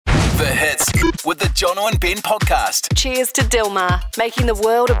the Jono and Ben podcast. Cheers to Dilmah, making the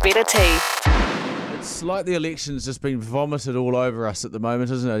world a better tea. It's like the election's just been vomited all over us at the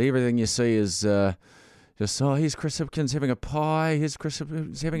moment, isn't it? Everything you see is here's Chris Hipkins having a pie, here's Chris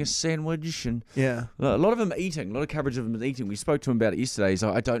Hipkins having a sandwich, and Yeah. a lot of them eating, a lot of coverage of them eating. We spoke to him about it yesterday. He's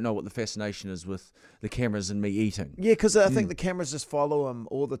like, I don't know what the fascination is with the cameras and me eating. Yeah, because I think the cameras just follow him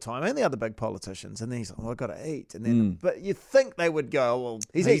all the time, and the other big politicians. And then he's like, I've got to eat. And then, but you think they would go, well,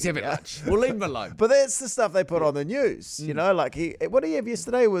 he's having yeah. lunch. We'll leave him alone. But that's the stuff they put on the news, you know, like what did he have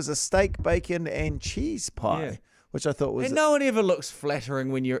yesterday was a steak, bacon, and cheese pie, Yeah. which I thought was And no one ever looks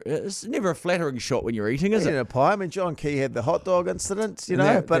flattering when you're. It's never a flattering shot when you're eting, is it? a pie. I mean, John Key had the hot dog incident, you know,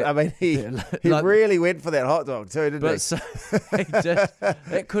 Yeah, but I mean, he like- really went for that hot dog too, didn't But he? so,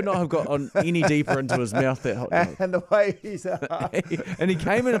 that could not have got on any deeper into his mouth, that hot dog. And the way he's, And he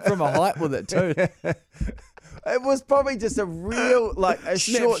came in from a height with it too. it was probably just a real, like a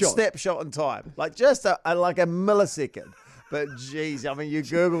short Snapshot. snapshot in time, like just like a millisecond. But geez, I mean, you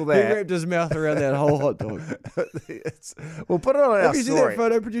Google He that. wrapped his mouth around that whole hot dog. We'll put it on our Have you seen that story.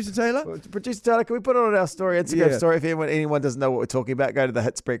 photo, Producer Taylor? Producer Tyler, can we put it on our story, Instagram Yeah. story? If anyone doesn't know what we're talking about, go to the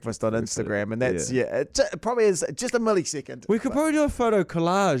Hits Breakfast on Instagram, and that's it probably is just a millisecond. We could probably do a photo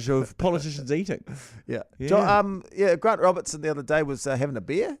collage of politicians eating. Yeah. Yeah. Grant Robertson the other day was having a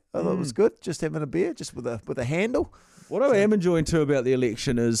beer. I thought it was good, just having a beer, just with a handle. What I am enjoying too about the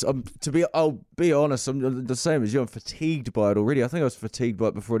election is, I'll be honest, I'm the same as you. I'm fatigued by it already. I think I was fatigued by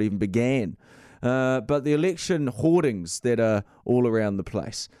it before it even began. But the election hoardings that are all around the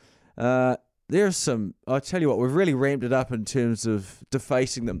place, there's some. I tell you what, we've really ramped it up in terms of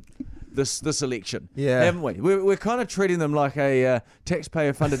defacing them. This election, haven't we? We're kind of treating them like a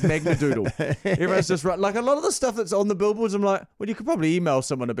taxpayer-funded magnadoodle. Everyone's just right. Like a lot of the stuff that's on the billboards, I'm like, well, you could probably email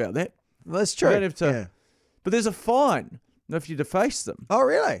someone about that. Well, that's true. You don't have to. Yeah. But there's a fine if you deface them. Oh,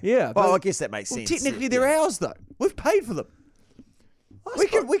 really? Yeah. Oh, I guess that makes Well, sense. technically, they're ours, though. We've paid for them. We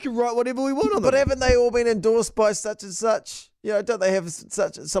can write whatever we want on them. But haven't they all been endorsed by such and such? You know, don't they have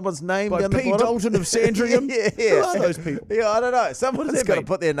someone's name By down P. the bottom? Dalton of Sandringham? yeah. Who are those people? Yeah, I don't know. Someone's that got to mean?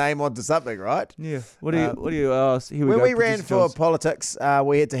 put their name onto something, right? Yeah. What do you? Here we When go. we ran Producer for John's. politics,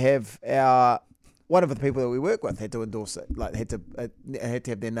 we had to have one of the people that we work with had to endorse it. Like had to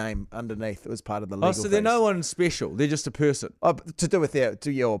have their name underneath. It was part of the legal. Oh, so they're things. no one special. They're just a person. Oh, to do with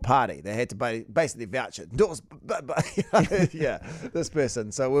your party, they had to basically vouch it. Endorse, yeah, this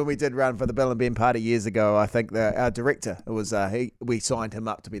person. So when we did run for the Bill and Ben party years ago, I think our director was we signed him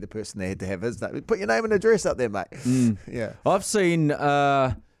up to be the person they had to have his name. Put your name and address up there, mate. Yeah. I've seen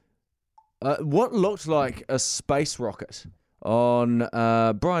what looked like a space rocket on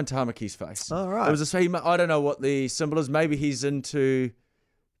Brian Tamaki's face. Oh, right. It was I don't know what the symbol is. Maybe he's into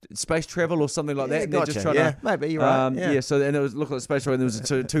space travel or something like that. And they're just trying to, maybe you're right. yeah. So and it was looked like space rocket. And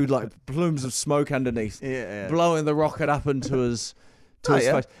there was two like plumes of smoke underneath, blowing the rocket up into his. His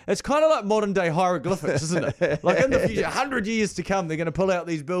face. It's kind of like modern day hieroglyphics, isn't it? Like in the future, 100 years to come, they're going to pull out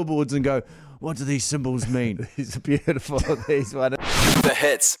these billboards and go, what do these symbols mean? These are beautiful. These ones. The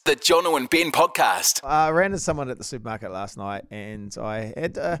Hits, the Jono and Ben podcast. I ran into someone at the supermarket last night, and I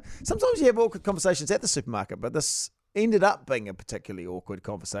had. Sometimes you have awkward conversations at the supermarket, but this ended up being a particularly awkward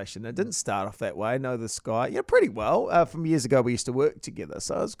conversation. It didn't start off that way. I know this guy, pretty well. From years ago, we used to work together,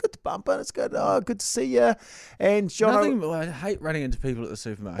 so it was good to bump in. It's good. Oh, good to see you. And John, I hate running into people at the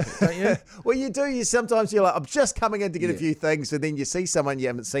supermarket, don't you? well, you do. Sometimes you're like, I'm just coming in to get a few things, and then you see someone you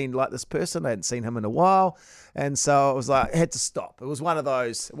haven't seen, like this person. I hadn't seen him in a while. And so it was like, I had to stop. It was one of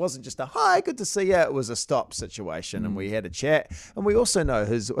those, it wasn't just a, hi, good to see you. It was a stop situation. And we had a chat. And we also know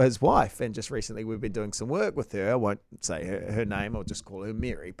his wife. And just recently we've been doing some work with her. I won't say her name. I'll just call her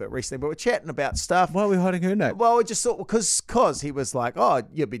Mary. But recently we were chatting about stuff. Why are we hiding her name? Well, we just thought, because he was like, oh,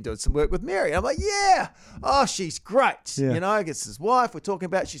 you've been doing some work with Mary. And I'm like, yeah. Oh, she's great. Yeah. You know, I guess his wife, we're talking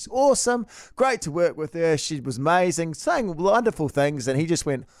about, she's awesome. Great to work with her. She was amazing, saying wonderful things. And he just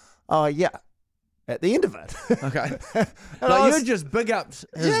went, oh, yeah. At the end of it. Okay. And you just big up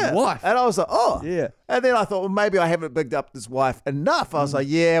his wife. And I was like, oh. Yeah. And then I thought, well, maybe I haven't bigged up his wife enough. I was like,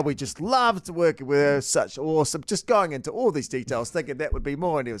 yeah, we just loved working with her. Such awesome. Just going into all these details, thinking that would be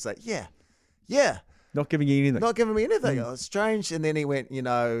more. And he was like, yeah. Not giving you anything. Not giving me anything. Oh, it's strange. And then he went,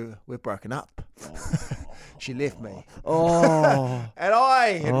 we've broken up. She left me. Oh. And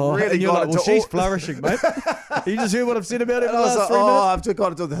I had really and you're got like, into well, she's flourishing, mate. You just heard what I've said about it in And the I was last like, 3 minutes? I've just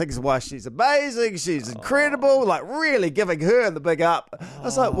got into the things why she's amazing, she's incredible, like really giving her the big up. I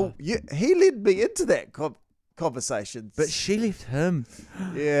was like, well, he led me into that conversation. But she left him.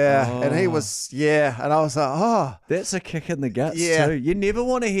 Yeah, and he was, and I was like, oh. That's a kick in the guts Yeah. too. You never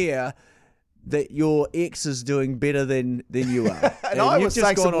want to hear that your ex is doing better than you are. And I you've was just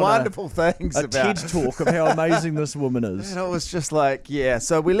saying gone some on wonderful things a about TED talk of how amazing this woman is. And it was just like, yeah.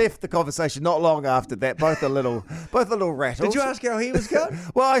 So we left the conversation not long after that. Both a little rattles. Did you ask how he was going?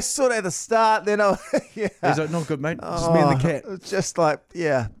 Well, I sort of at the start. Then I, yeah. He's like, not good, mate. Just me and the cat. It's just like,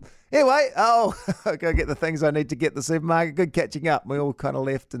 yeah. Anyway, I'll go get the things I need to get at the supermarket. Good catching up. We all kind of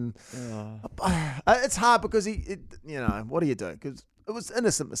left, and it's hard because what do you do? Because it was an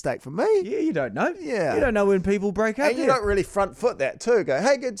innocent mistake for me. Yeah, you don't know. Yeah. You don't know when people break up. And you don't really front foot that too. Go,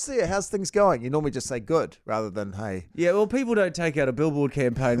 hey, good to see you. How's things going? You normally just say good rather than hey. Yeah, well, people don't take out a billboard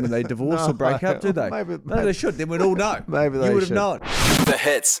campaign when they divorce or break up, do they? Maybe they should. Then we'd all know. Maybe they You would have should. known. The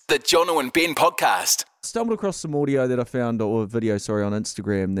Hits, the Jono and Ben podcast. Stumbled across some audio that I found, or video, sorry, on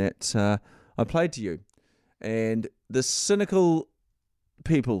Instagram that I played to you. And the cynical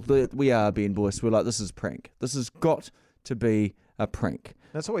people that we are, Ben Boyce, we're like, this is a prank. This has got to be a prank.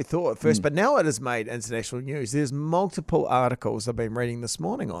 That's what we thought at first, but now it has made international news. There's multiple articles I've been reading this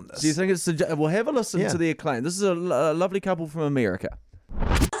morning on this. Do you think it's... Well, have a listen Yeah. to their claim. This is a lovely couple from America.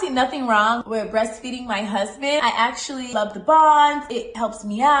 I see nothing wrong with breastfeeding my husband. I actually love the bond. It helps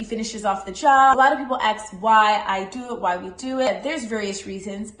me out. He finishes off the job. A lot of people ask why I do it, why we do it. There's various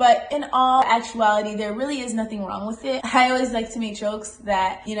reasons, but in all actuality, there really is nothing wrong with it. I always like to make jokes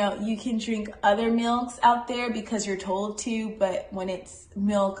that, you can drink other milks out there because you're told to, but when it's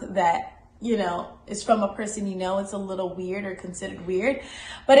milk that is from a person it's a little weird or considered weird.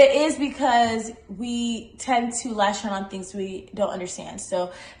 But it is because we tend to lash out on things we don't understand.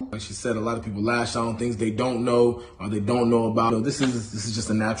 So, like she said, a lot of people lash out on things they don't know or they don't know about. This is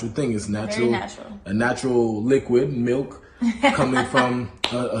just a natural thing. It's natural. Very natural. A natural liquid, milk, coming from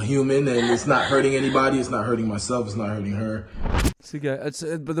a human, and it's not hurting anybody. It's not hurting myself. It's not hurting her.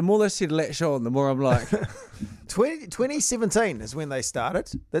 But the more they said latch on, the more I'm like... 2017 is when they started.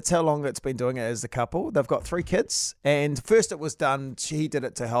 That's how long it's been doing it as a couple. They've got 3 kids. And first it was done, he did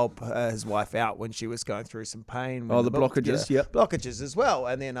it to help his wife out when she was going through some pain. Oh, the blockages, yep. Blockages as well.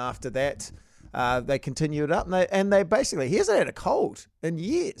 And then after that, they continued it up. And they basically, he hasn't had a cold in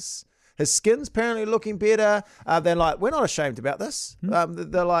years. His skin's apparently looking better. They're like, we're not ashamed about this.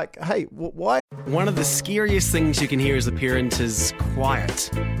 They're like, hey, why? One of the scariest things you can hear as a parent is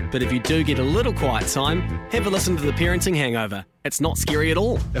quiet. But if you do get a little quiet time, have a listen to The Parenting Hangover. It's not scary at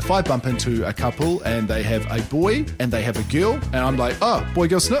all. If I bump into a couple and they have a boy and they have a girl, and I'm like, oh, boy,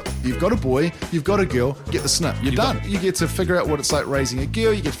 girl, snip. You've got a boy, you've got a girl, get the snip. You're done. You get to figure out what it's like raising a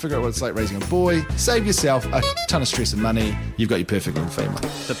girl, you get to figure out what it's like raising a boy, save yourself a ton of stress and money, you've got your perfect little family.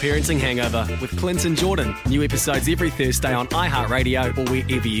 The Parenting Hangover with Clint and Jordan. New episodes every Thursday on iHeartRadio or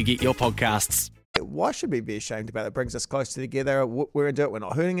wherever you get your podcasts. Why should we be ashamed about it? It brings us closer together. We're going to do it. We're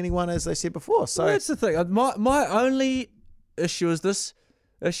not hurting anyone, as they said before. So Well, that's the thing. My only issue with this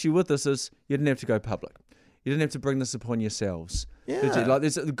is you didn't have to go public. You didn't have to bring this upon yourselves. Did you? Yeah. Like,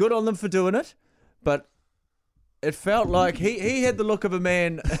 there's good on them for doing it, but it felt like he had the look of a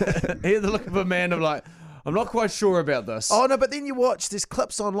man. He had the look of a man of like, I'm not quite sure about this. Oh no! But then you watch there's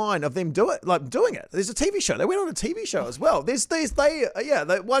clips online of them doing it. There's a TV show. They went on a TV show as well.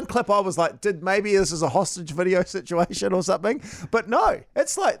 The one clip I was like, maybe this is a hostage video situation or something? But no,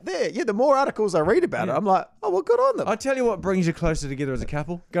 it's like there. Yeah, the more articles I read about it, I'm like, oh well, good on them. I tell you what brings you closer together as a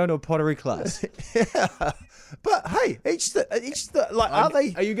couple: going to a pottery class. Yeah, but hey, are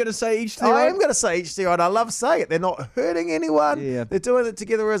they? Are you going to say each to their I own? am going to say each to their own. I love saying it. They're not hurting anyone. Yeah. They're doing it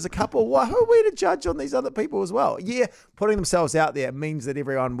together as a couple. Why? Who are we to judge on these other people as well? Yeah, putting themselves out there means that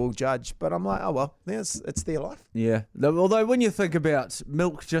everyone will judge. But I'm like, oh well, it's their life. Yeah. Although when you think about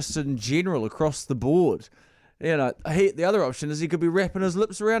milk just in general across the board, the other option is he could be wrapping his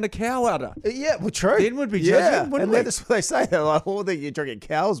lips around a cow udder. Yeah, well, true. Then we'd be judging, wouldn't and we? that's what they say. They're like, oh, you're drinking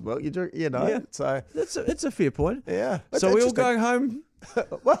cow's milk. You drink, Yeah. So It's a fair point. yeah. So It's we all interesting. going home?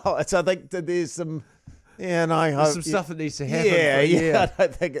 Well, I think that there's some. Yeah, no, There's some stuff that needs to happen. Yeah. I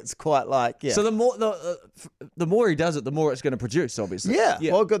don't think it's quite like So the more he does it, the more it's going to produce, obviously. Yeah.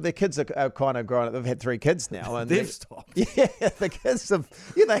 Well, good. Their kids are kind of grown up. They've had 3 kids now, and They've stopped. Yeah, the kids have.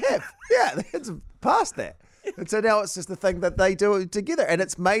 Yeah, they have. Yeah, the kids have passed that. And so now it's just the thing that they do together, and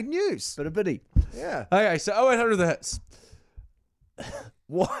it's made news. Bit of bitty. Yeah. Okay, so 0800 the hits.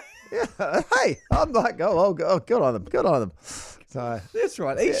 Why? Yeah. Hey, I'm like, good on them. Good on them. So That's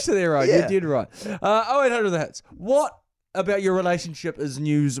right. Each to their own. Yeah. You did right. 0800 the hits. What about your relationship is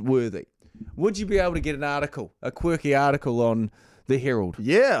newsworthy? Would you be able to get an article, a quirky article on the Herald?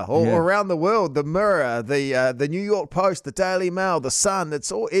 yeah, all Yeah. around the world, the Mirror, the New York Post, the Daily Mail, the Sun.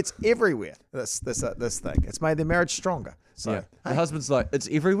 It's everywhere. This thing. It's made their marriage stronger. So Yeah. The husband's like, it's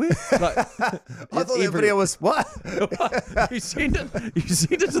everywhere? Like, I thought that video was what? you sent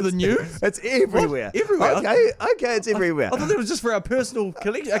it to the news? It's everywhere. What? Everywhere? Okay, it's everywhere. I thought that was just for our personal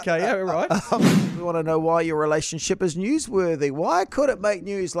collection. Okay, yeah, all right. We want to know why your relationship is newsworthy. Why could it make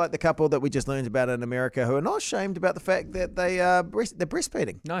news like the couple that we just learned about in America who are not ashamed about the fact that they're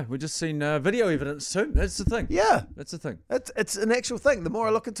breastfeeding? No, we've just seen video evidence too. That's the thing. Yeah. That's the thing. It's an actual thing. The more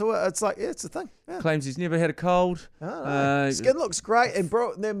I look into it, it's like, yeah, it's a thing. Yeah. Claims he's never had a cold. Skin looks great, and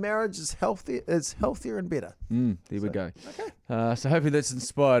their marriage is healthy. It's healthier and better. There we go. Okay. So hopefully that's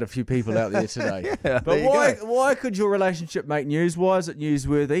inspired a few people out there today. Yeah, but there you go. why could your relationship make news? Why is it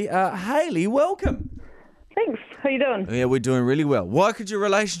newsworthy? Hayley, welcome. Thanks. How you doing? Yeah, we're doing really well. Why could your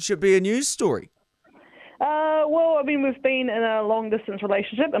relationship be a news story? Well, I mean, we've been in a long-distance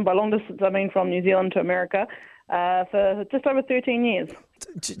relationship, and by long distance, I mean from New Zealand to America, for just over 13 years.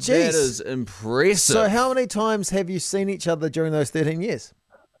 Jeez. That is impressive. So how many times have you seen each other during those 13 years?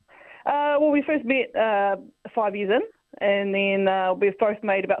 Well, we first met 5 years in, and then we've both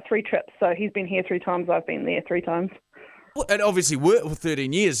made about 3 trips. So he's been here 3 times, I've been there 3 times. Well, and obviously, work for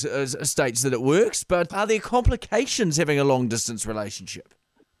 13 years states that it works, but are there complications having a long-distance relationship?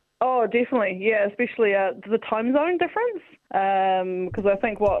 Oh, definitely, yeah, especially the time zone difference. Because I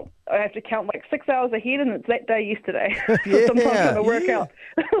think I have to count like 6 hours ahead, and it's that day yesterday. Sometimes trying to work out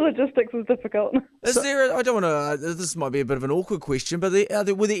logistics is difficult. Is there? I don't want to. This might be a bit of an awkward question, but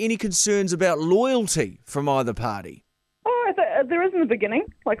were there any concerns about loyalty from either party? Oh, there is in the beginning,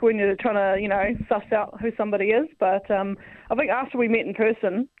 like when you're trying to, suss out who somebody is. But I think after we met in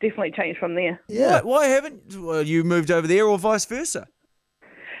person, definitely changed from there. Yeah. Why haven't you moved over there, or vice versa?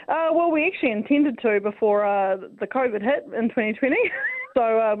 Well, we actually intended to before the COVID hit in 2020.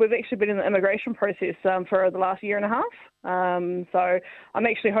 So we've actually been in the immigration process for the last year and a half. So I'm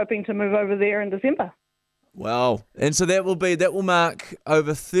actually hoping to move over there in December. Wow. And so that will mark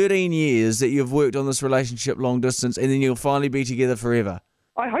over 13 years that you've worked on this relationship long distance, and then you'll finally be together forever.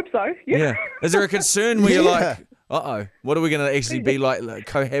 I hope so, yeah. Is there a concern where you're like, what are we going to actually be like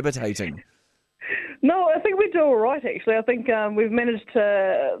cohabitating? No, I think we do all right, actually. I think we've managed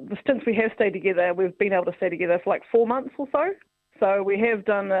to, since we have stayed together, we've been able to stay together for like 4 months or so. So we have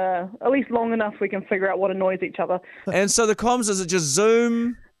done at least long enough we can figure out what annoys each other. And so the comms, is it just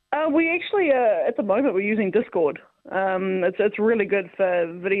Zoom? We actually, at the moment, we're using Discord. It's really good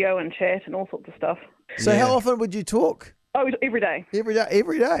for video and chat and all sorts of stuff. So how often would you talk? Oh, every day. Every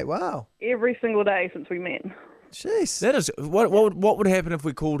day. Wow. Every single day since we met. Jeez. That is what would happen if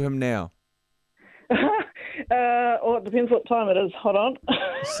we called him now? Well, it depends what time it is. Hold on.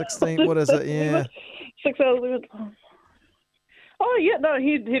 16. What is it? Yeah. 6 hours. Oh yeah, no,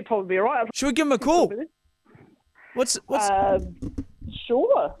 he'd probably be all right. Should we give him a call? What's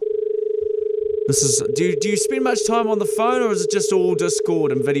Sure. This is. Do you spend much time on the phone, or is it just all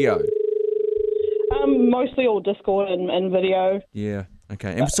Discord and video? Mostly all Discord and video. Yeah.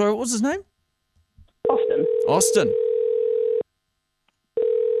 Okay. And sorry, what was his name? Austin.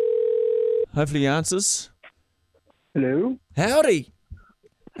 Hopefully he answers. Hello. Howdy.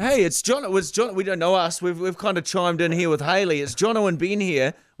 Hey, it's John. It was John. We don't know us. We've kind of chimed in here with Hayley. It's Jono and Ben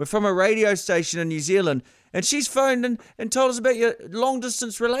here. We're from a radio station in New Zealand, and she's phoned and told us about your long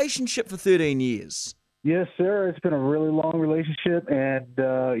distance relationship for 13 years. Yes, sir. It's been a really long relationship, and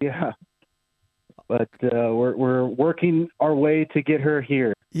yeah. But we're working our way to get her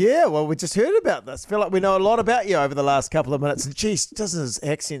here. Yeah, well, we just heard about this. Feel like we know a lot about you over the last couple of minutes. And geez, doesn't his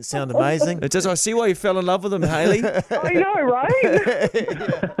accent sound amazing? It does. I see why you fell in love with him, Hayley. I know,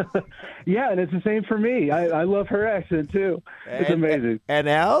 right? Yeah, and it's the same for me. I love her accent too. It's amazing. And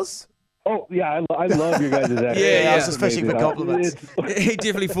ours? Oh yeah, I love your guys' accent. Yeah, I was just fishing for compliments. He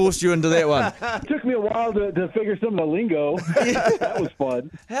definitely forced you into that one. It took me a while to figure some of the lingo. That was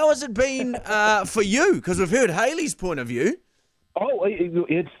fun. How has it been for you? Because we've heard Hayley's point of view. Oh,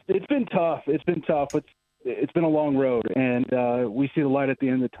 it's been tough. It's been tough. It's been a long road, and we see the light at the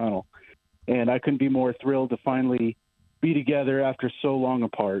end of the tunnel. And I couldn't be more thrilled to finally be together after so long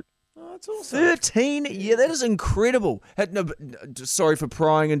apart. Oh, that's awesome. 13? Yeah, that is incredible. Sorry for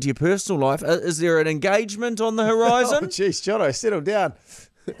prying into your personal life. Is there an engagement on the horizon? Oh, jeez, Jono, settle down.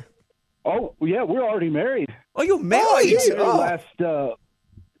 Oh, yeah, we're already married. Oh, you're married? Last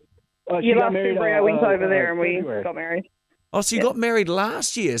February I went over there and we February. got married. Oh, so you got married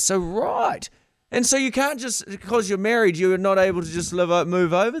last year. So, right. And so you can't just, because you're married, you're not able to just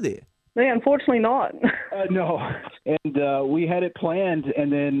move over there. Yeah, unfortunately not. No. And we had it planned,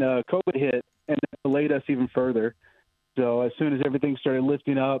 and then COVID hit, and it delayed us even further. So as soon as everything started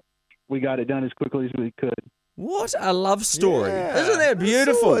lifting up, we got it done as quickly as we could. What a love story. Yeah. Isn't that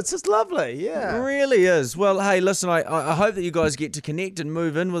beautiful? It's just lovely, yeah. It really is. Well, hey, listen, I hope that you guys get to connect and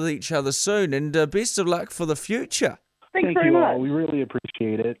move in with each other soon, and best of luck for the future. Thanks Thank very you much. all. We really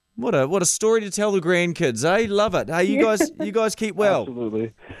appreciate it. What a story to tell the grandkids, eh? Love it. Hey, you guys keep well.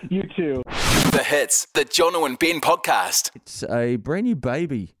 Absolutely. You too. The Hits, the Jono and Ben podcast. It's a brand new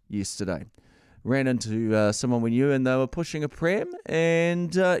baby yesterday. Ran into someone we knew, and they were pushing a pram,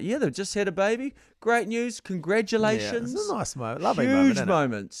 and they've just had a baby. Great news. Congratulations. Yeah, it's a nice moment. Lovely Huge moment, isn't it?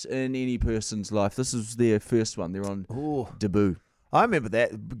 moments in any person's life. This is their first one. They're on debut. I remember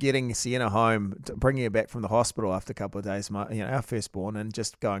that, getting Sienna home, bringing her back from the hospital after a couple of days, our firstborn, and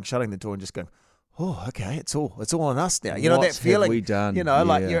just shutting the door and just going, oh, okay, it's all on us now. You know, What that feeling. have we done?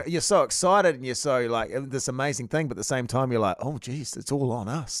 Like Yeah. you're so excited and you're so like this amazing thing, but at the same time you're like, oh, geez, it's all on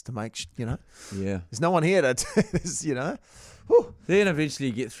us to make. Yeah. There's no one here to, Whew. Then eventually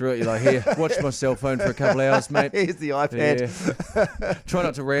you get through it. You're like, here, watch my cell phone for a couple of hours, mate. Here's the iPad. Yeah. Try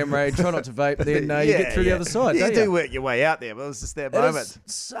not to ram raid. Try not to vape. Then you get through the other side. You don't do you? work your way out there, but it was just that It moment. is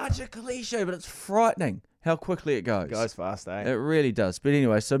such a cliche, but it's frightening how quickly it goes. Goes fast, eh? It really does. But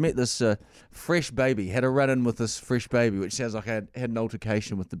anyway, so I met this fresh baby, had a run-in with this fresh baby, which sounds like I had an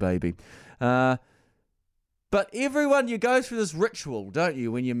altercation with the baby. But everyone, you go through this ritual, don't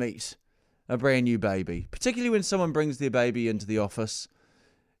you, when you meet a brand new baby, particularly when someone brings their baby into the office.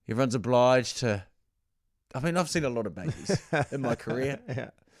 Everyone's obliged to... I mean, I've seen a lot of babies in my career. Yeah.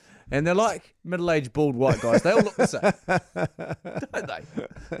 And they're like middle-aged bald white guys. They all look the same, don't they?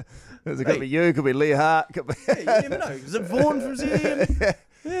 It could be you, could be Lee Hart, could be... You never know. Is it Vaughan from ZM?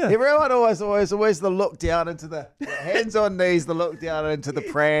 Yeah. Everyone always the look down into the hands on knees, the look down into the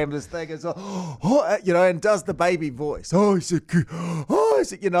pram, this thing is, and does the baby voice. Oh, he's a good,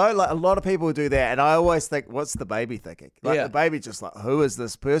 like a lot of people do that. And I always think, what's the baby thinking? Like the baby just like, who is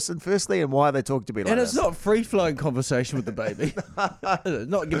this person, firstly, and why are they talking to me like And this? it's not free-flowing conversation with the baby. It's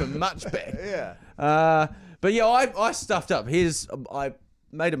not giving much back. Yeah. But yeah, I stuffed up. I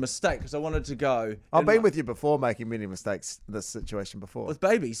made a mistake because I wanted to go. I've been with you before making many mistakes in this situation before. With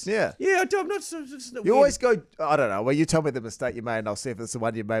babies. Yeah. Yeah, I'm not so... You always go, I don't know, well, you tell me the mistake you made and I'll see if it's the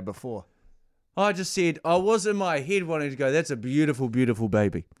one you made before. I just said, I was in my head wanting to go, that's a beautiful, beautiful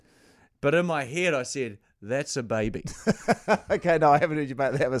baby. But in my head I said, that's a baby. Okay, no, I haven't heard you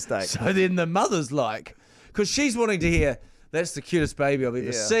make that mistake. So then the mother's like, because she's wanting to hear, that's the cutest baby I've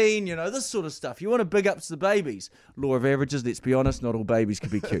ever seen, this sort of stuff. You want to big ups to the babies. Law of averages, let's be honest, not all babies can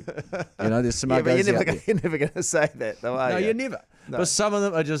be cute. There's some but uggos out there. you're never going to say that, though, are No, you? you're never. No. But some of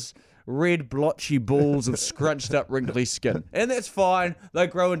them are just red, blotchy balls of scrunched up, wrinkly skin. And that's fine. They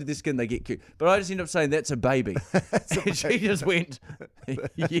grow into their skin, they get cute. But I just end up saying, that's a baby. And she just went,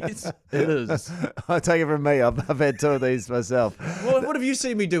 yes, it is. I'll take it from me. I've had two of these myself. What have you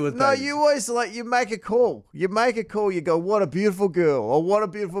seen me do with No, babies? you always you make a call. You make a call, you go, what a beautiful girl or what a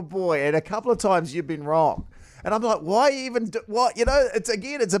beautiful boy. And a couple of times you've been wrong. And I'm like, why even,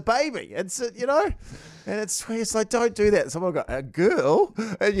 it's a baby. And it's like, don't do that. Someone will go, a girl?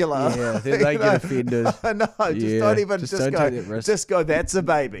 And you're like, Yeah, then they get offended. No, don't even just just don't go. take that risk. Just go, that's a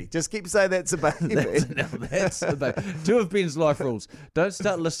baby. Just keep saying that's a baby. That's a baby. Two of Ben's life rules. Don't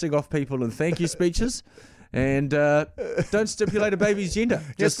start listing off people in thank you speeches. And don't stipulate a baby's gender.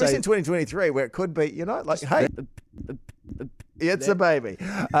 Yeah, Just especially say, in 2023 where it could be, hey, it's a baby.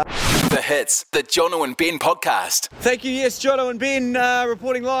 The Hits, the Jono and Ben podcast. thank you, yes, Jono and Ben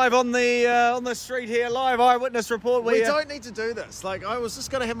reporting live on the street here, live eyewitness report. We don't need to do this. I was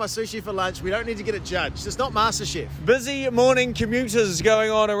just going to have my sushi for lunch. We don't need to get it judged. It's not MasterChef. Busy morning commuters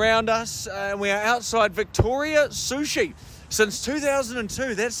going on around us, and we are outside Victoria Sushi. Since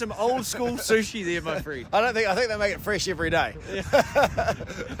 2002, that's some old school sushi there, my friend. I think they make it fresh every day.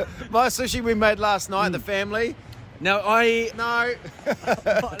 My sushi we made last night, the family. Now, No.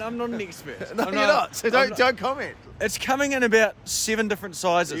 I'm not an expert. No, you're not. So don't comment. It's coming in about 7 different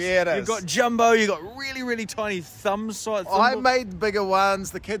sizes. Yeah, it is. You've got jumbo, you've got really, really tiny thumb size. I made bigger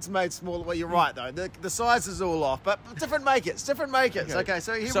ones. The kids made smaller. Well, you're right, though. The size is all off. But different makers. Okay,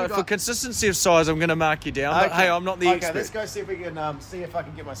 so here we go. For consistency of size, I'm going to mark you down. But hey, I'm not the expert. Okay, let's go see if we can see if I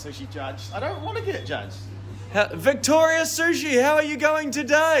can get my sushi judged. I don't want to get it judged. Victoria Sushi, how are you going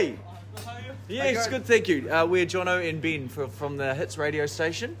today? Yes, good, thank you. We're Jono and Ben from the Hits radio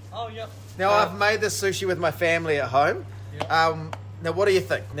station. Oh, yep. Now, I've made this sushi with my family at home. Now, what do you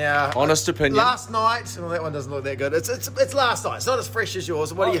think? Now, honest opinion. Last night, well, that one doesn't look that good. It's last night. It's not as fresh as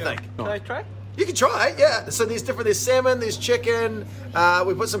yours. What do you think? Can I try? You can try it, yeah. So there's salmon, there's chicken.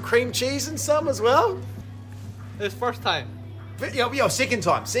 We put some cream cheese in some as well. It's first time. Second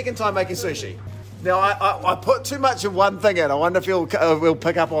time making sushi. Now, I put too much of one thing in. I wonder if we'll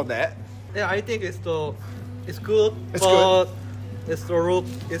pick up on that. Yeah, I think it's the It's good, It's but it's the root.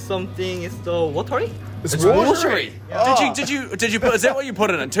 It's something. It's the watery. It's watery. Did you put? Is that what you put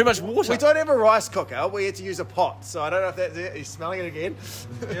it in? Too much water. We don't have a rice cooker. We had to use a pot, so I don't know if that's it. He's smelling it again.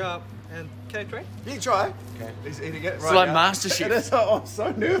 Yeah. And can I try? You can try. Okay. He's eating it right It's like now. MasterChef. It is. Oh, I'm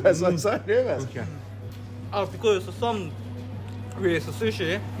so nervous. I'm so nervous. Okay. Because some with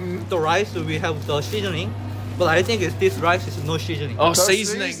sushi, the rice we have the seasoning, but I think this rice is no seasoning. Oh, So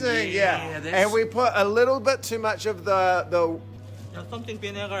seasoning. yeah. that's- And we put a little bit too much of the Yeah, something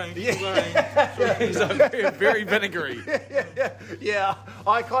vinegar and sugar and It's very, very vinegary. yeah.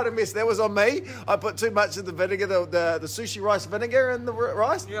 I kind of missed. That was on me. I put too much of the vinegar, the sushi rice vinegar in the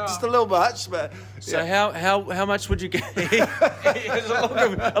rice. Yeah. Just a little much, but So how much would you get? There's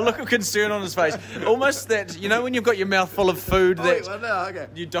a look of concern on his face. Almost that, you know, when you've got your mouth full of food Oh, that wait, well, no, okay.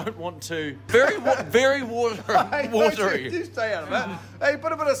 you don't want to. Very watery. You stay out of it. Hey,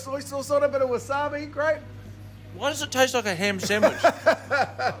 put a bit of soy sauce on, a bit of wasabi. Great. Why does it taste like a ham sandwich?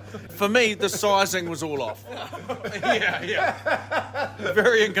 For me, the sizing was all off. Yeah.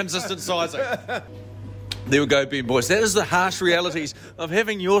 Very inconsistent sizing. There we go, Ben boys. That is the harsh realities of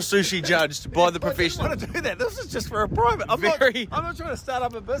having your sushi judged by the I professional. want to do that. This is just for a private. I'm not trying to start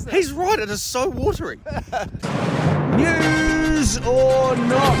up a business. He's right, it is so watery. News or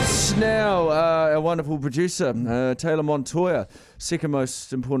not? Now, our wonderful producer, Taylor Montoya, second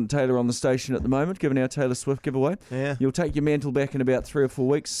most important Taylor on the station at the moment, giving our Taylor Swift giveaway. Yeah. You'll take your mantle back in about 3 or 4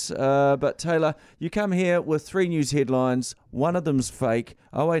 weeks. But Taylor, you come here with 3 news headlines. One of them's fake.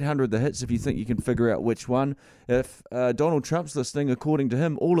 0800 the hits if you think you can figure out which one. If Donald Trump's listening, according to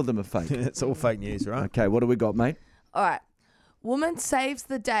him, all of them are fake. It's all fake news, right? Okay, what do we got, mate? All right. Woman saves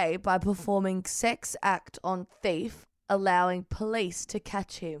the day by performing sex act on thief, allowing police to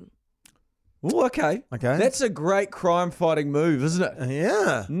catch him. Oh, okay. Okay. That's a great crime-fighting move, isn't it?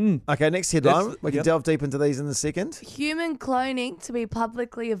 Yeah. Okay, next headline. We can yep. delve deep into these in a second. Human cloning to be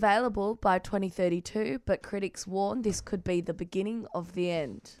publicly available by 2032, but critics warn this could be the beginning of the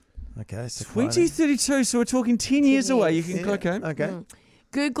end. Okay, so 2032, so we're talking 10 years away. You can Yeah. Okay.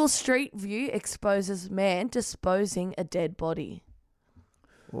 Google Street View exposes man disposing a dead body.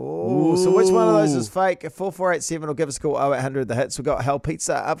 Oh, so which one of those is fake? 4487 will give us a call 0800 the hits. We've got Hell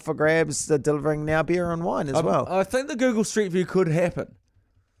Pizza up for grabs, delivering now beer and wine as well. I think the Google Street View could happen.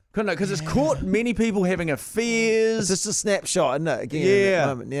 Couldn't it? Because it's caught many people having affairs. It's just a snapshot, isn't it? Again, Yeah. at that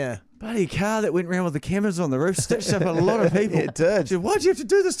moment, yeah. Bloody car that went around with the cameras on the roof stitched up a lot of people. It did. Said, why'd you have to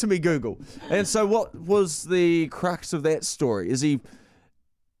do this to me, Google? And so what was the crux of that story? Is he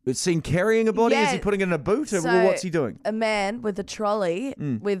seen carrying a body? Yeah. Is he putting it in a boot? Or So, what's he doing? A man with a trolley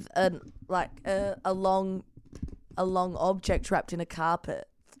with a long object wrapped in a carpet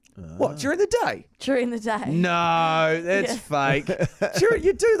What, during the day? during the day. No, that's fake.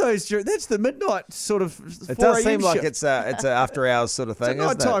 You do those during, that's the midnight sort of 4 It does a.m. seem like shift. it's a after hours sort of thing. It's a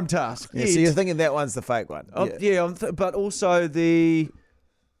isn't it? nighttime task. Yeah, so you're thinking that one's the fake one. But also the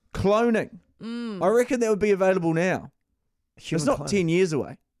cloning. I reckon that would be available now. It's not 10 years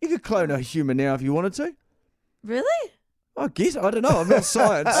away. You could clone a human now if you wanted to. Really? I guess. I don't know. I'm not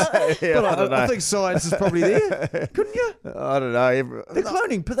science. Yeah, but I don't know. I think science is probably there. Couldn't you? I don't know. They're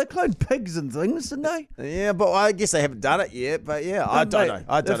cloning, but they cloned pigs and things, didn't they? Yeah, but I guess they haven't done it yet. But yeah, I don't know.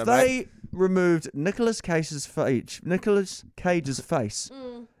 I don't know. If Mate. they removed Nicolas Cage's face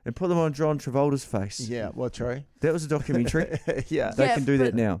and put them on John Travolta's face. Yeah, what, Troy? That was a documentary. Yeah. They can do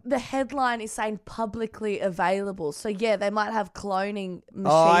that but now. The headline is saying publicly available. So, yeah, they might have cloning machinery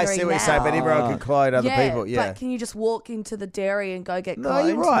Oh, I see what you're now. saying, but everyone can clone other people. Yeah. But can you just walk into the dairy and go get No, cloned?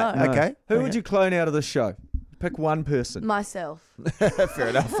 you're right. No. Okay. Who would you clone out of the show? Pick one person. Myself. Fair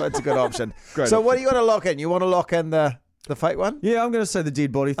enough. That's a good option. Great so option. what do you want to lock in? You want to lock in the fake one? Yeah, I'm going to say the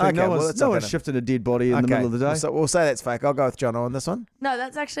dead body thing. Okay, no well, one's, that's no okay one's then. shifting a dead body in the middle of the day. So we'll say that's fake. I'll go with Jono on this one. No,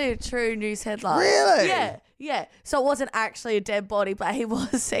 that's actually a true news headline. Really? Yeah. So it wasn't actually a dead body, but he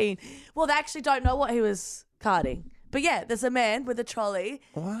was seen. Well, they actually don't know what he was carting. But yeah, there's a man with a trolley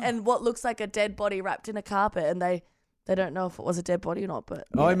and what looks like a dead body wrapped in a carpet, and they don't know if it was a dead body or not. But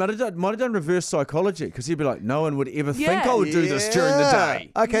Oh, yeah. he might have done reverse psychology because he'd be like, no one would ever think I would do this during the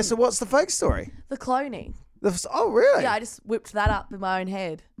day. Okay, so what's the fake story? The cloning. Oh, really? Yeah, I just whipped that up in my own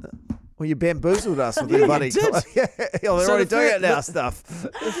head. Well, you bamboozled us with Yeah, your you buddy. did. Yeah, they're already the doing fir- it now, the- stuff.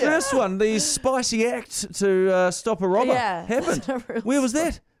 The first one, the spicy act to stop a robber, Yeah. happened. Where was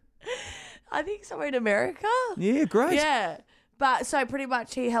that? I think somewhere in America. Yeah, great. Yeah. But so pretty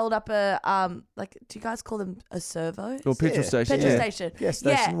much he held up a do you guys call them a servo? Or petrol station. Petrol yeah. station. Gas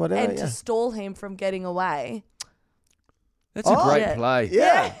station, whatever, And yeah. to stall him from getting away. That's a great play.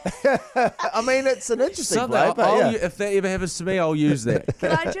 Yeah. I mean, it's an interesting play, but if that ever happens to me, I'll use that.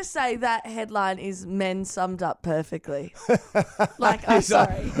 Can I just say that headline is men summed up perfectly? Like, I'm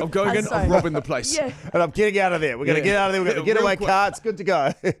sorry. I'm going in, I'm robbing the place. Yeah. And I'm getting out of there. We're going to get out of there. We've got the getaway car. It's good to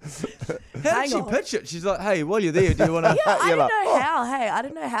go. How did she pitch it? She's like, hey, while you're there, do you want to... Yeah, I don't know how. Hey, I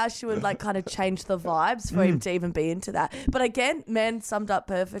don't know how she would like kind of change the vibes for him to even be into that. But again, men summed up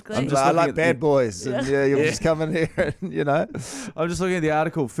perfectly. I like bad boys. And you'll just come in here and, I'm just looking at the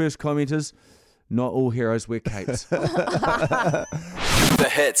article. First commenters, not all heroes wear capes. The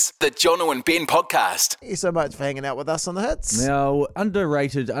Hits, the Jono and Ben podcast. Thank you so much for hanging out with us on The Hits. Now,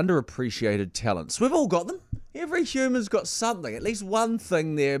 underrated, underappreciated talents. We've all got them. Every human's got something, at least one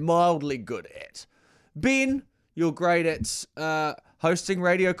thing they're mildly good at. Ben, you're great at hosting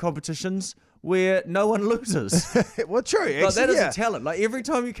radio competitions where no one loses. Well, true. Actually, Like, that is a talent. Like, every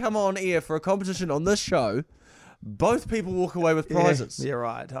time you come on air for a competition on this show, both people walk away with prizes. Yeah, you're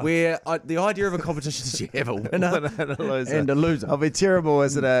right. Where the idea of a competition is you have a winner and a loser. I'll be terrible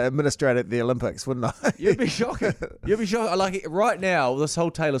as an administrator at the Olympics, wouldn't I? You'd be shocking. You'd be shocked. Like right now, this whole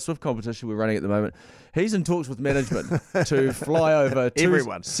Taylor Swift competition we're running at the moment, he's in talks with management to fly over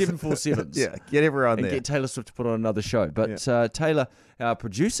everyone 747s. Yeah, get everyone and there. get Taylor Swift to put on another show. But Taylor, our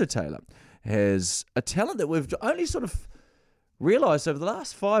producer Taylor, has a talent that we've only sort of realised over the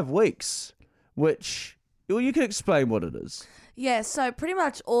last 5 weeks, which... Well, you can explain what it is. Yeah, so pretty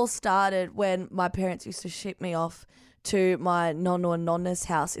much all started when my parents used to ship me off to my nonno and nonna's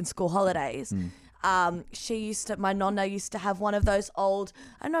house in school holidays. My nonna used to have one of those old,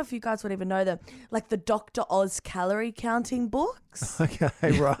 I don't know if you guys would even know them, like the Dr. Oz calorie counting books. Okay,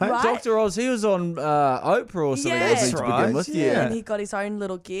 right. Dr. Oz, he was on Oprah or something. Yes. To begin with. Yeah. And he got his own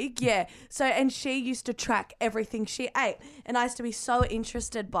little gig. Yeah. So, and she used to track everything she ate. And I used to be so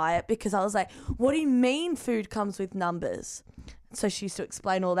interested by it because I was like, what do you mean food comes with numbers? So she used to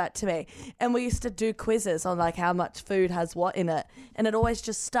explain all that to me. And we used to do quizzes on like how much food has what in it. And it always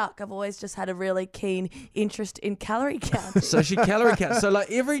just stuck. I've always just had a really keen interest in calorie counting. So she calorie counts. So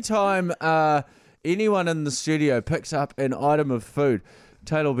like every time anyone in the studio picks up an item of food,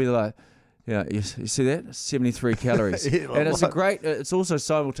 Taylor will be like, yeah, you see that? 73 calories. And it's also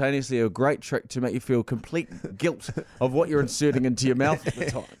simultaneously a great trick to make you feel complete guilt of what you're inserting into your mouth at the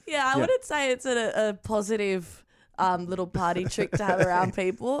time. Yeah, I wouldn't say it's a positive little party trick to have around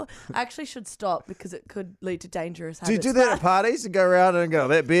people. I actually should stop because it could lead to dangerous habits. Do you do that at parties and go around and go,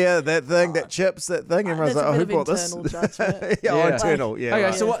 that beer, that thing, that chips, that thing? Everyone's like, who bought this? Internal, yeah.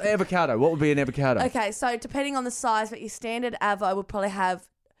 Okay, so what avocado? What would be an avocado? Okay, so depending on the size, but your standard avo would probably have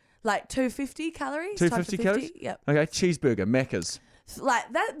like 250 calories. 250 calories? Yep. Okay, cheeseburger, Macca's.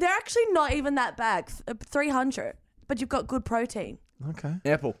 Like that, they're actually not even that bad. 300, but you've got good protein. Okay.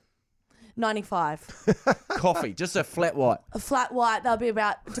 Apple. 95. Coffee, just a flat white. A flat white, that'll be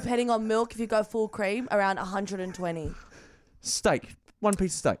about, depending on milk, if you go full cream, around 120. Steak, 1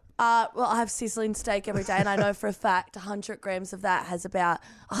 piece of steak. Well, I have sizzling steak every day, and I know for a fact 100 grams of that has about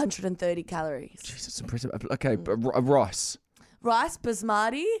 130 calories. Jeez, that's impressive. Okay, rice. Rice,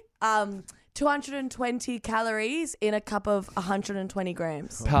 basmati, 220 calories in a cup of 120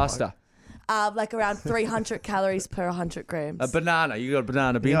 grams. Pasta. Like around 300 calories per 100 grams. A banana. You got a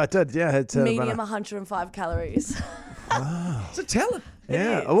banana, Ben? Yeah, I did. Yeah, I had medium 105 calories. Wow. It's a talent.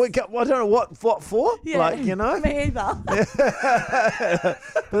 Yeah. I don't know what for. Yeah, like, me either. But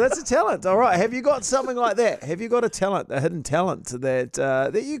that's a talent. All right. Have you got something like that? Have you got a hidden talent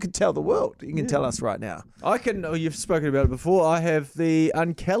that you can tell the world? You can tell us right now. I can. Oh, you've spoken about it before. I have the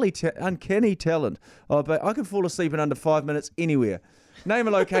uncanny talent. But I can fall asleep in under 5 minutes anywhere. Name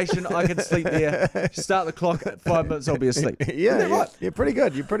a location, I can sleep there. Start the clock at 5 minutes, I'll be asleep. Yeah, right? You're pretty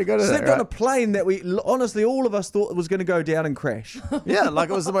good. You're pretty good at that. Slept on a plane that we, honestly, all of us thought was going to go down and crash. Yeah,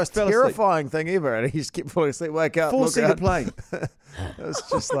 like it was the most terrifying thing ever. And he just kept falling asleep, wake up, Four-seater plane. It was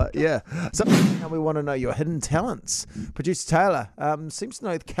just like, yeah. So we want to know your hidden talents. Producer Taylor seems to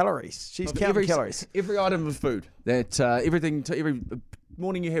know the calories. She's counting calories. Every item of food, that every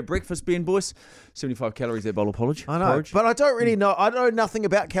morning you have breakfast, Ben Boyce, 75 calories that bowl of porridge. I know, but I don't really know. I know nothing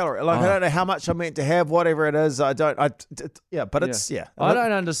about calorie. Like I don't know how much I'm meant to have, whatever it is. I don't. It's. I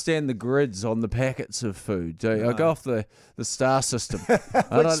don't understand the grids on the packets of food. I go off the star system,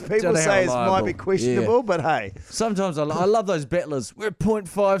 which people say might be questionable. But hey, sometimes I love those battlers. We're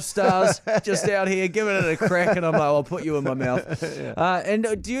 0.5 stars, just out here giving it a crack, and I'm like, I'll put you in my mouth.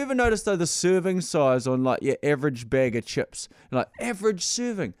 And do you ever notice though the serving size on like your average bag of chips, like average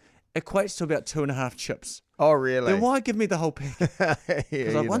serving? equates to about 2.5 chips. Oh, really? Then why give me the whole packet? Because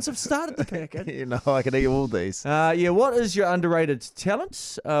Yeah, once I've started the packet. I can eat all these. What is your underrated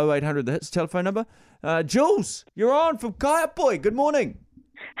talent? 0800 The Hits telephone number. Jules, you're on from Kayak Boy. Good morning.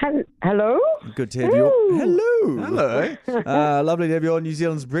 Hello? Good to have you on. Hello. Lovely to have you on New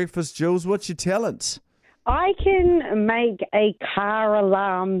Zealand's Breakfast, Jules. What's your talent? I can make a car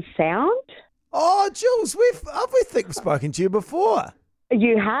alarm sound. Oh, Jules, I think we've spoken to you before.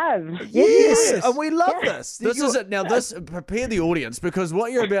 You have. Yes, you have. and we love this. This is it. Now, prepare the audience, because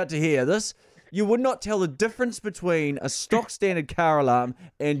what you're about to hear, you would not tell the difference between a stock standard car alarm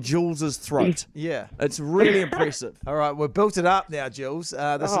and Jules's throat. Yeah. It's really impressive. All right, we've built it up now, Jules.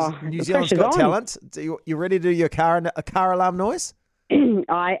 This is New the Zealand's pressure's Got on. Talent. You ready to do your car alarm noise?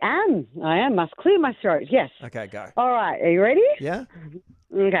 I am. Must clear my throat. Yes. Okay, go. All right. Are you ready? Yeah?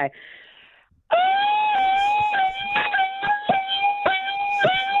 Okay.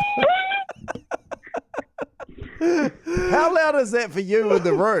 How loud is that for you in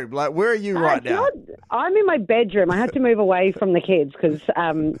the room? Like, where are you right now? I'm in my bedroom. I had to move away from the kids because,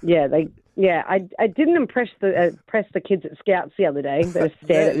 I didn't impress the kids at Scouts the other day. They just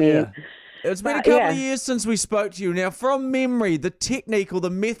stared at me. Yeah. It's been a couple of years since we spoke to you. Now, from memory, the technique or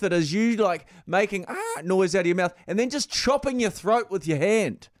the method is you like making noise out of your mouth and then just chopping your throat with your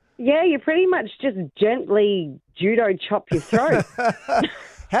hand. Yeah, you pretty much just gently judo chop your throat.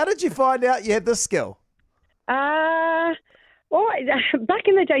 How did you find out you had this skill? Well, back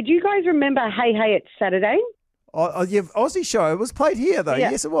in the day, do you guys remember Hey Hey It's Saturday? Aussie show. It was played here, though.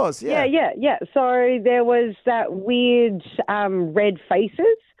 Yeah. Yes, it was. Yeah. Yeah. So there was that weird red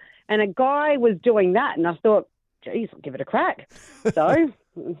faces, and a guy was doing that, and I thought, geez, I'll give it a crack. So,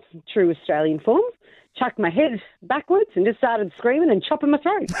 true Australian form. Chucked my head backwards and just started screaming and chopping my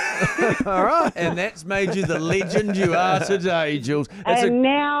throat. All right. And that's made you the legend you are today, Jules.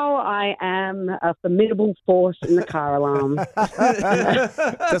 Now I am a formidable force in the car alarm.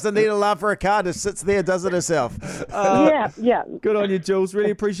 Doesn't need alarm for a car, just sits there, does it herself. Yeah. Good on you, Jules.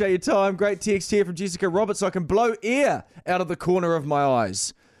 Really appreciate your time. Great text here from Jessica Roberts. So I can blow air out of the corner of my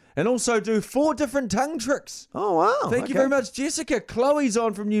eyes. And also do 4 different tongue tricks. Oh, wow. Thank you very much, Jessica. Chloe's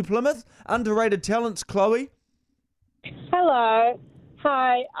on from New Plymouth. Underrated talents, Chloe. Hello.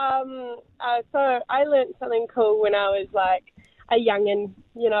 Hi. So I learnt something cool when I was like a young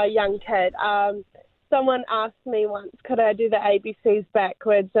kid. Someone asked me once, could I do the ABCs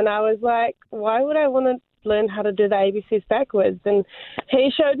backwards? And I was like, why would I want to learn how to do the ABCs backwards? And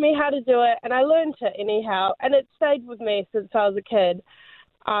he showed me how to do it, and I learned it anyhow. And it stayed with me since I was a kid.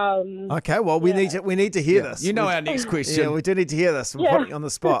 Okay, well, we need to hear this. You know our next question. Yeah, we do need to hear this. We're putting you on the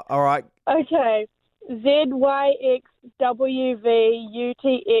spot. All right. Okay. Z, Y, X, W, V, U,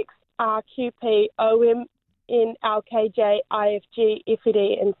 T, X, R, Q, P, O, M, N, L, K, J, I, F, G, F, E,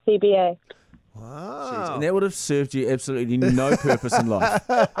 D, and C, B, A. Wow. And that would have served you absolutely no purpose in life.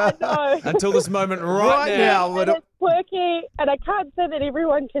 I know. Until this moment right now. And it's quirky, and I can't say that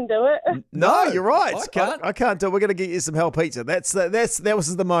everyone can do it. No, you're right. I can't. I can't do it. We're going to get you some Hell Pizza. That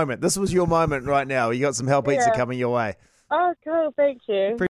was the moment. This was your moment right now. You got some Hell Pizza coming your way. Oh, cool. Thank you.